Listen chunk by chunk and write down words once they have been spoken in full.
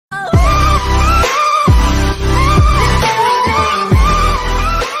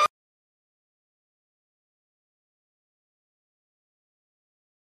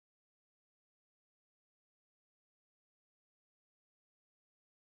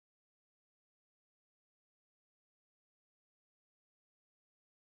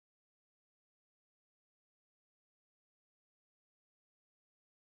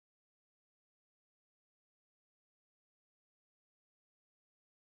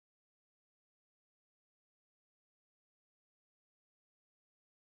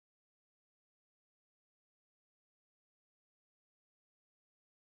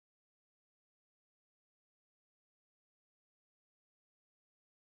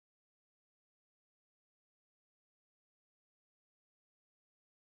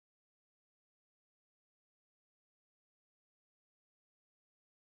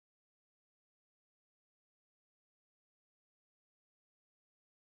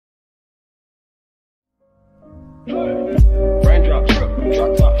Raindrop,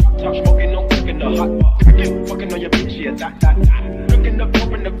 drop top, top smoking, no cooking the hot pot. Fucking on your bitch, yeah, that. Looking up,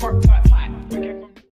 open the court, pot.